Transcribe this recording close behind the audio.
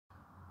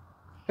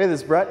Hey,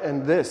 this is Brett,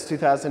 and this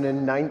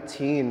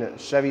 2019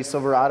 Chevy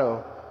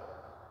Silverado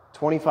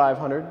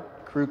 2500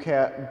 crew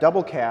cab,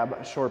 double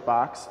cab short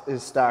box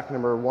is stock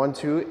number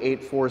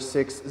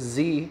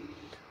 12846Z.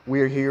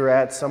 We're here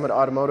at Summit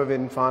Automotive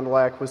in Fond du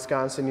Lac,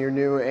 Wisconsin, your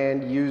new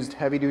and used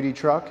heavy-duty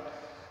truck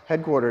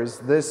headquarters.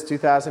 This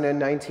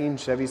 2019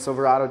 Chevy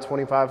Silverado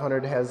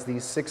 2500 has the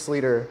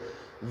 6-liter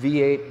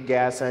V8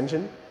 gas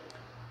engine.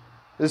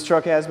 This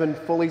truck has been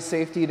fully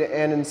safetied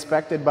and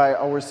inspected by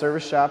our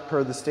service shop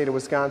per the state of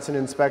Wisconsin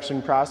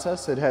inspection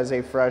process. It has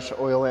a fresh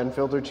oil and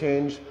filter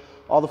change.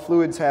 All the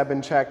fluids have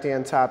been checked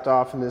and topped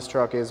off, and this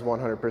truck is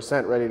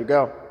 100% ready to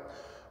go.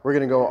 We're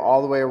going to go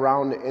all the way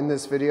around in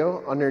this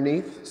video,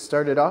 underneath,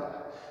 start it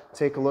up,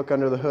 take a look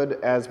under the hood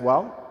as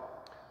well.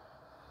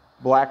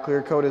 Black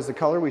clear coat is the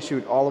color. We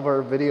shoot all of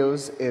our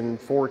videos in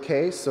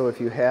 4K, so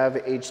if you have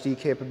HD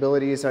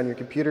capabilities on your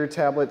computer,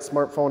 tablet,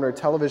 smartphone, or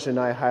television,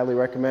 I highly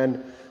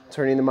recommend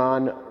turning them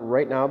on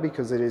right now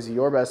because it is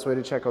your best way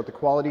to check out the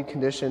quality,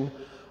 condition,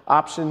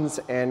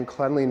 options, and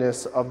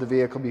cleanliness of the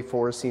vehicle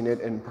before seeing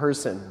it in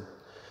person.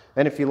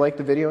 And if you like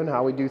the video and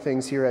how we do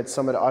things here at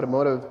Summit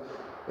Automotive,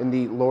 in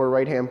the lower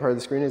right-hand part of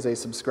the screen is a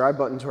subscribe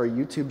button to our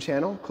YouTube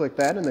channel. Click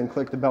that and then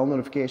click the bell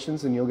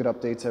notifications and you'll get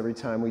updates every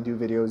time we do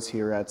videos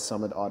here at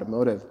Summit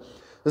Automotive.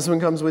 This one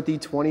comes with the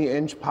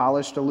 20-inch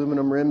polished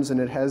aluminum rims, and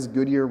it has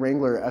Goodyear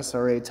Wrangler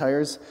SRA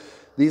tires.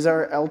 These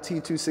are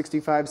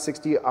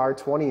LT265/60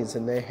 R20s,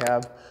 and they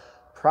have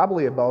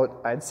probably about,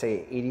 I'd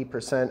say,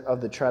 80%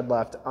 of the tread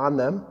left on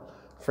them.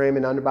 Frame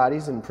and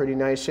underbody's in pretty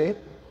nice shape.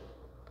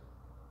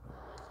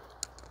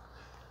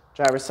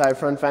 Driver's side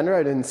front fender,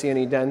 I didn't see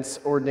any dents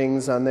or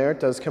dings on there.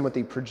 It does come with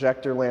the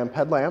projector lamp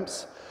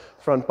headlamps.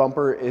 Front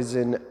bumper is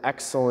in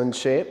excellent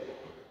shape.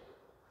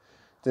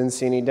 Didn't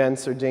see any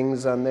dents or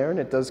dings on there, and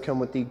it does come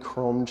with the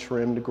chrome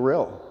trimmed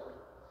grille.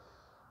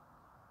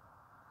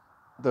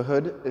 The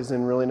hood is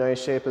in really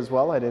nice shape as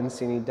well. I didn't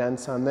see any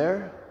dents on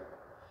there.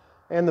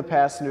 And the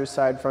passenger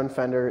side front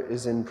fender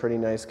is in pretty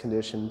nice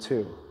condition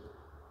too.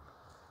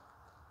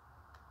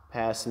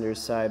 Passenger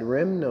side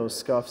rim, no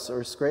scuffs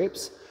or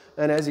scrapes.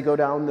 And as you go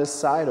down this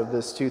side of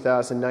this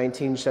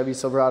 2019 Chevy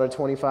Silverado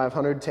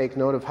 2500, take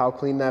note of how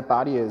clean that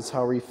body is,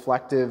 how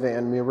reflective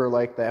and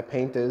mirror-like that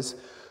paint is.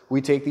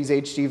 We take these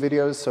HD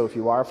videos, so if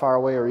you are far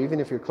away or even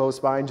if you're close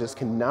by and just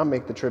cannot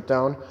make the trip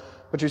down,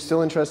 but you're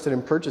still interested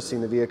in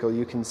purchasing the vehicle,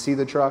 you can see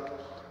the truck,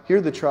 hear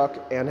the truck,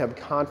 and have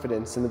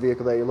confidence in the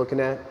vehicle that you're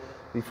looking at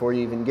before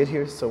you even get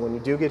here. So when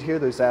you do get here,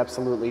 there's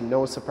absolutely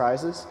no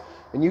surprises,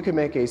 and you can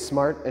make a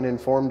smart and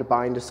informed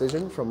buying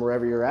decision from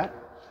wherever you're at.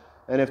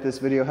 And if this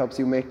video helps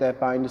you make that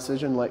buying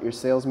decision, let your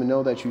salesman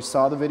know that you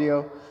saw the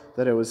video,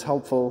 that it was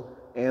helpful,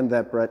 and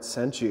that Brett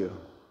sent you.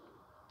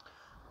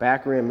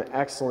 Back rim,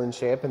 excellent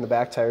shape, and the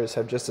back tires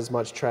have just as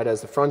much tread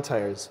as the front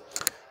tires.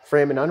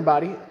 Frame and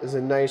underbody is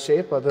in nice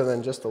shape, other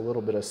than just a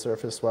little bit of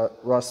surface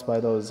rust by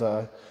those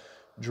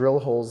drill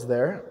holes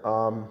there.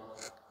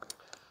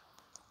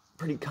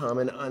 Pretty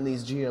common on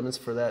these GMs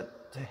for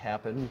that to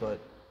happen, but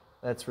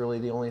that's really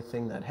the only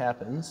thing that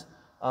happens.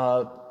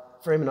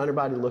 Frame and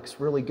underbody looks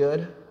really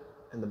good,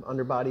 and the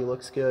underbody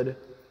looks good.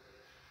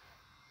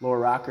 Lower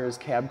rockers,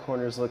 cab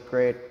corners look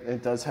great, and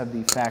it does have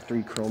the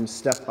factory chrome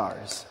step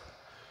bars.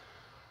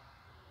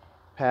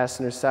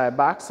 Passenger side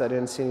box, I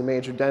didn't see any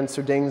major dents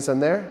or dings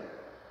on there.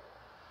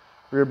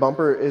 Rear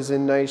bumper is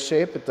in nice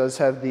shape. It does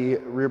have the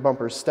rear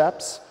bumper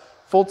steps.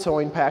 Full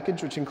towing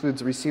package, which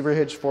includes receiver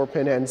hitch,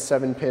 4-pin and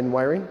 7-pin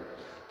wiring.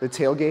 The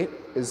tailgate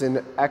is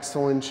in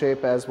excellent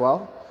shape as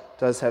well. It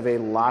does have a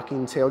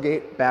locking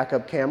tailgate,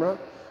 backup camera,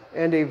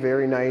 and a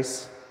very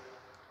nice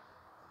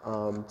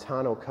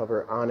tonneau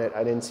cover on it.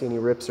 I didn't see any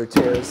rips or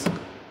tears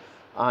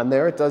on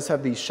there. It does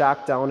have the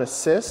shock down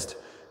assist.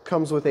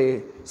 Comes with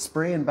a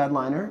spray and bed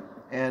liner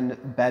and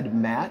bed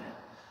mat,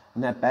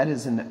 and that bed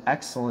is in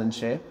excellent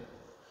shape.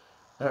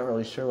 Not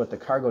really sure what the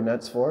cargo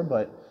net's for,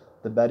 but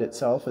the bed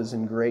itself is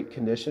in great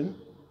condition.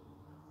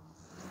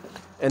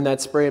 And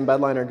that spray and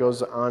bed liner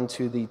goes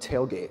onto the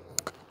tailgate.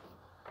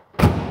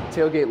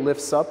 Tailgate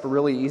lifts up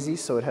really easy,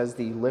 so it has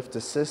the lift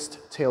assist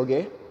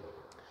tailgate.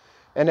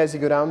 And as you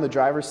go down the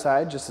driver's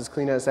side, just as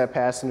clean as that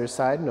passenger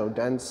side, no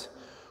dents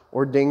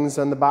or dings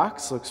on the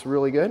box, looks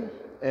really good.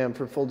 And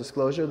for full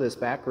disclosure, this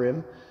back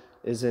rim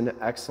is in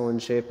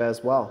excellent shape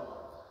as well.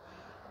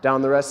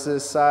 Down the rest of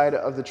this side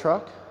of the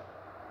truck,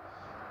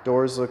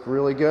 doors look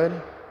really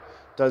good.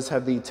 Does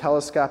have the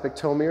telescopic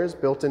tow mirrors,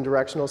 built-in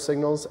directional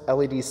signals,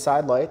 LED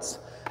side lights.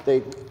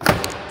 They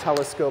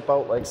telescope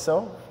out like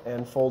so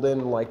and fold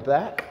in like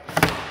that.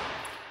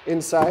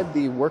 Inside,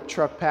 the work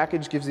truck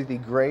package gives you the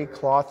gray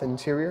cloth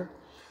interior.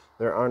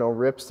 There are no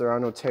rips, there are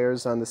no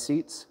tears on the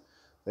seats.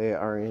 They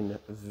are in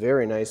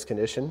very nice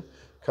condition.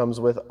 Comes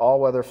with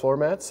all-weather floor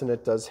mats, and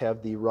it does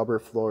have the rubber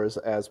floors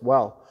as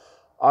well.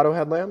 Auto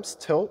headlamps,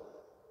 tilt,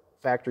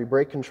 factory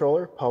brake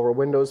controller, power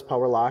windows,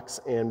 power locks,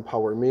 and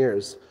power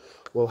mirrors.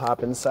 We'll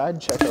hop inside,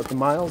 check out the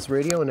miles,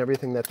 radio, and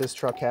everything that this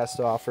truck has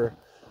to offer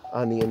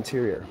on the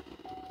interior.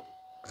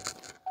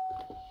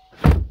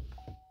 You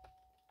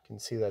can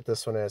see that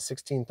this one has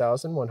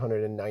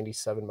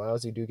 16,197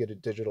 miles. You do get a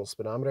digital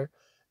speedometer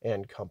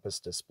and compass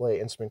display.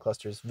 Instrument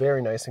cluster is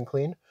very nice and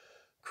clean.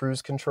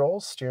 Cruise control,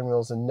 steering wheel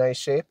is in nice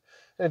shape,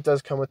 and it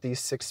does come with the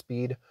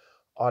 6-speed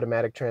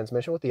automatic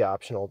transmission with the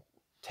optional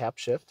tap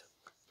shift.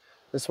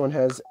 This one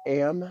has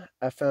AM,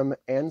 FM,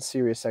 and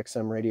Sirius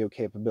XM radio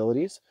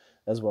capabilities,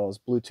 as well as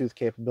Bluetooth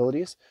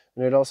capabilities.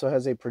 And it also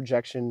has a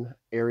projection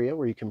area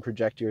where you can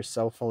project your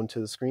cell phone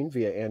to the screen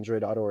via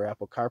Android Auto or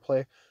Apple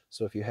CarPlay.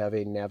 So if you have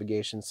a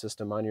navigation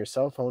system on your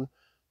cell phone,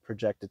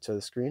 project it to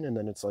the screen, and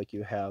then it's like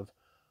you have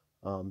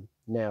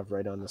nav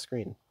right on the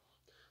screen,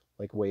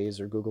 like Waze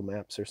or Google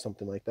Maps or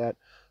something like that.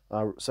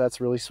 So that's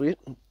really sweet.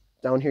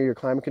 Down here, your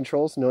climate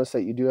controls. Notice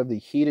that you do have the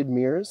heated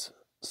mirrors,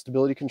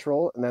 stability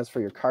control, and that's for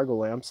your cargo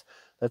lamps.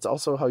 That's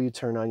also how you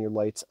turn on your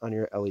lights on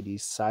your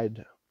LED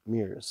side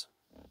mirrors.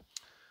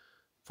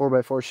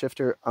 4x4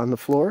 shifter on the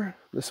floor.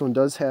 This one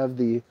does have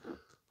the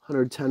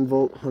 110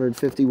 volt,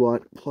 150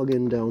 watt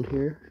plug-in down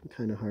here.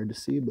 Kind of hard to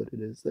see, but it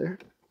is there.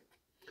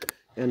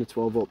 And a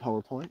 12 volt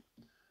power point.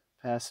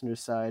 Passenger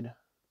side,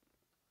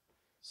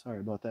 sorry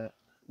about that.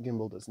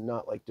 Gimbal does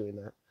not like doing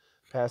that.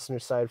 Passenger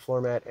side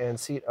floor mat and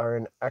seat are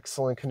in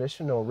excellent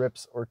condition. No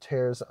rips or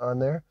tears on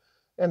there.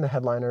 And the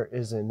headliner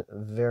is in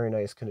very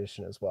nice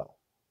condition as well.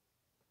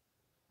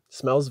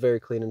 Smells very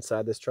clean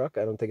inside this truck.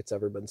 I don't think it's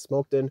ever been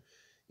smoked in.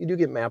 You do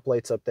get map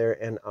lights up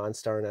there and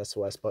OnStar and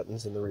SOS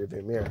buttons in the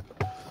rearview mirror.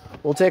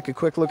 We'll take a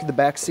quick look at the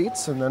back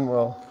seats and then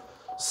we'll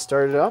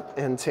start it up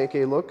and take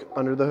a look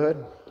under the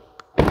hood.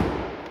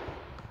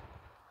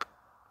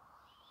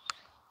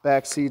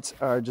 Back seats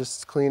are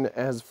just as clean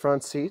as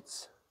front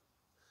seats.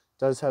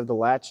 Does have the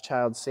latch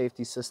child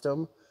safety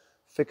system,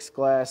 fixed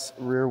glass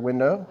rear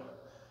window,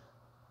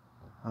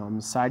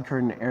 side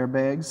curtain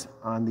airbags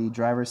on the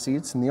driver's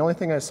seats. And the only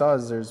thing I saw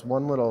is there's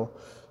one little,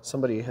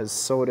 somebody has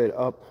sewed it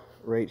up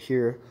right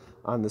here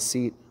on the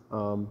seat,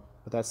 but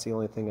that's the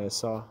only thing I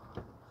saw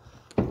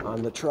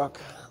on the truck.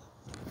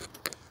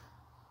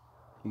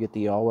 You get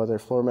the all-weather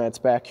floor mats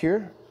back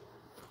here,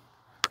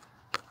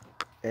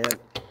 and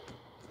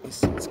these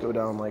seats go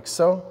down like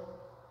so.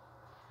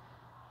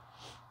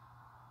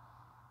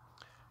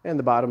 And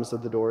the bottoms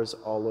of the doors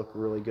all look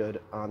really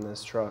good on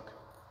this truck.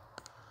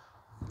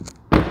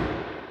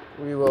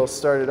 We will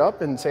start it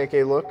up and take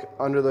a look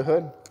under the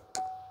hood.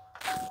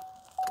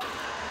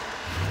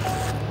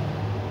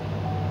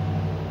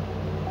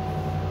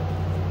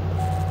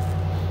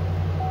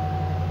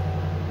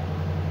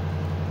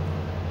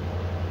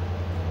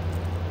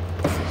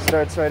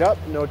 Starts right up,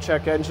 no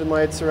check engine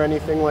lights or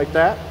anything like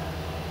that.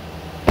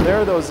 There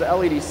are those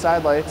LED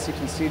side lights. You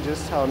can see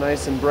just how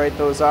nice and bright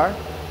those are.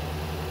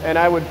 And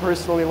I would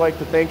personally like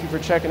to thank you for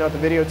checking out the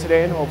video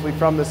today, and hopefully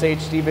from this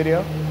HD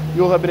video,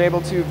 you'll have been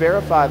able to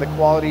verify the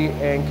quality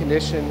and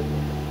condition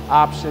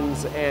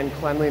options and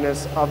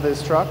cleanliness of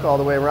this truck all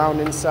the way around,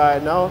 inside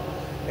and out.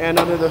 And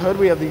under the hood,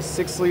 we have the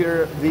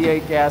 6-liter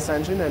V8 gas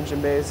engine.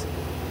 Engine bay is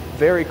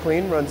very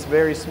clean, runs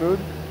very smooth.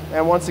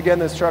 And once again,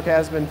 this truck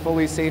has been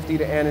fully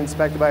safetied and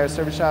inspected by our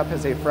service shop,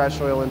 has a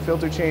fresh oil and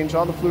filter change.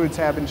 All the fluids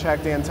have been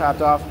checked and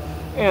topped off,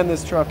 and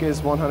this truck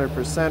is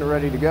 100%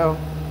 ready to go.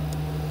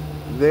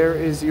 There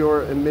is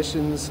your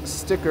emissions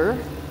sticker.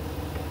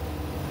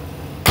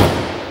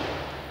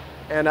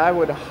 And I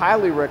would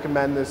highly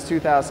recommend this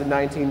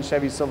 2019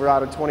 Chevy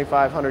Silverado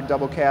 2500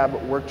 double cab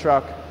work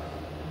truck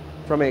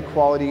from a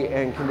quality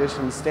and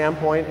condition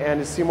standpoint. And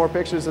to see more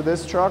pictures of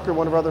this truck or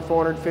one of our other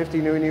 450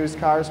 new and used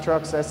cars,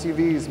 trucks,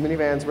 SUVs,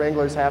 minivans,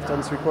 Wranglers, half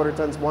tons, 3/4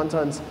 tons, 1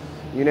 tons,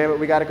 you name it,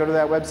 we got to go to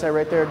that website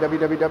right there,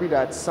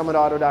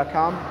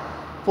 www.summitauto.com.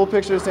 Full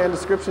pictures and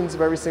descriptions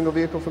of every single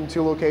vehicle from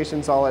 2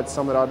 locations, all at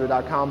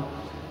summitauto.com.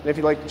 And if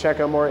you'd like to check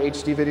out more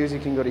HD videos, you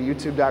can go to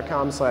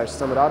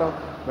youtube.com/summitauto.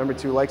 Remember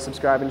to like,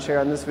 subscribe, and share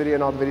on this video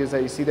and all the videos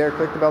that you see there.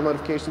 Click the bell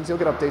notifications. You'll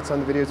get updates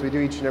on the videos we do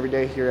each and every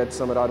day here at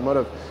Summit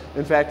Automotive.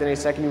 In fact, in a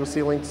second, you will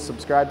see a link to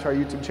subscribe to our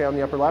YouTube channel in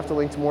the upper left, a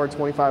link to more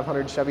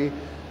 2500 Chevy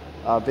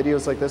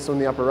videos like this one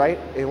in the upper right,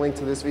 a link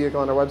to this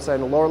vehicle on our website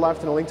in the lower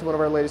left, and a link to one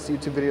of our latest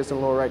YouTube videos in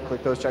the lower right.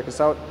 Click those, check us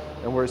out.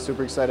 And we're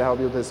super excited to help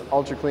you with this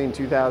ultra clean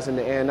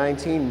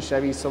 2019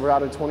 Chevy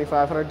Silverado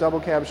 2500 double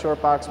cab short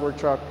box work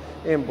truck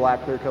in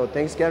black clear coat.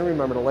 Thanks again.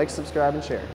 Remember to like, subscribe, and share.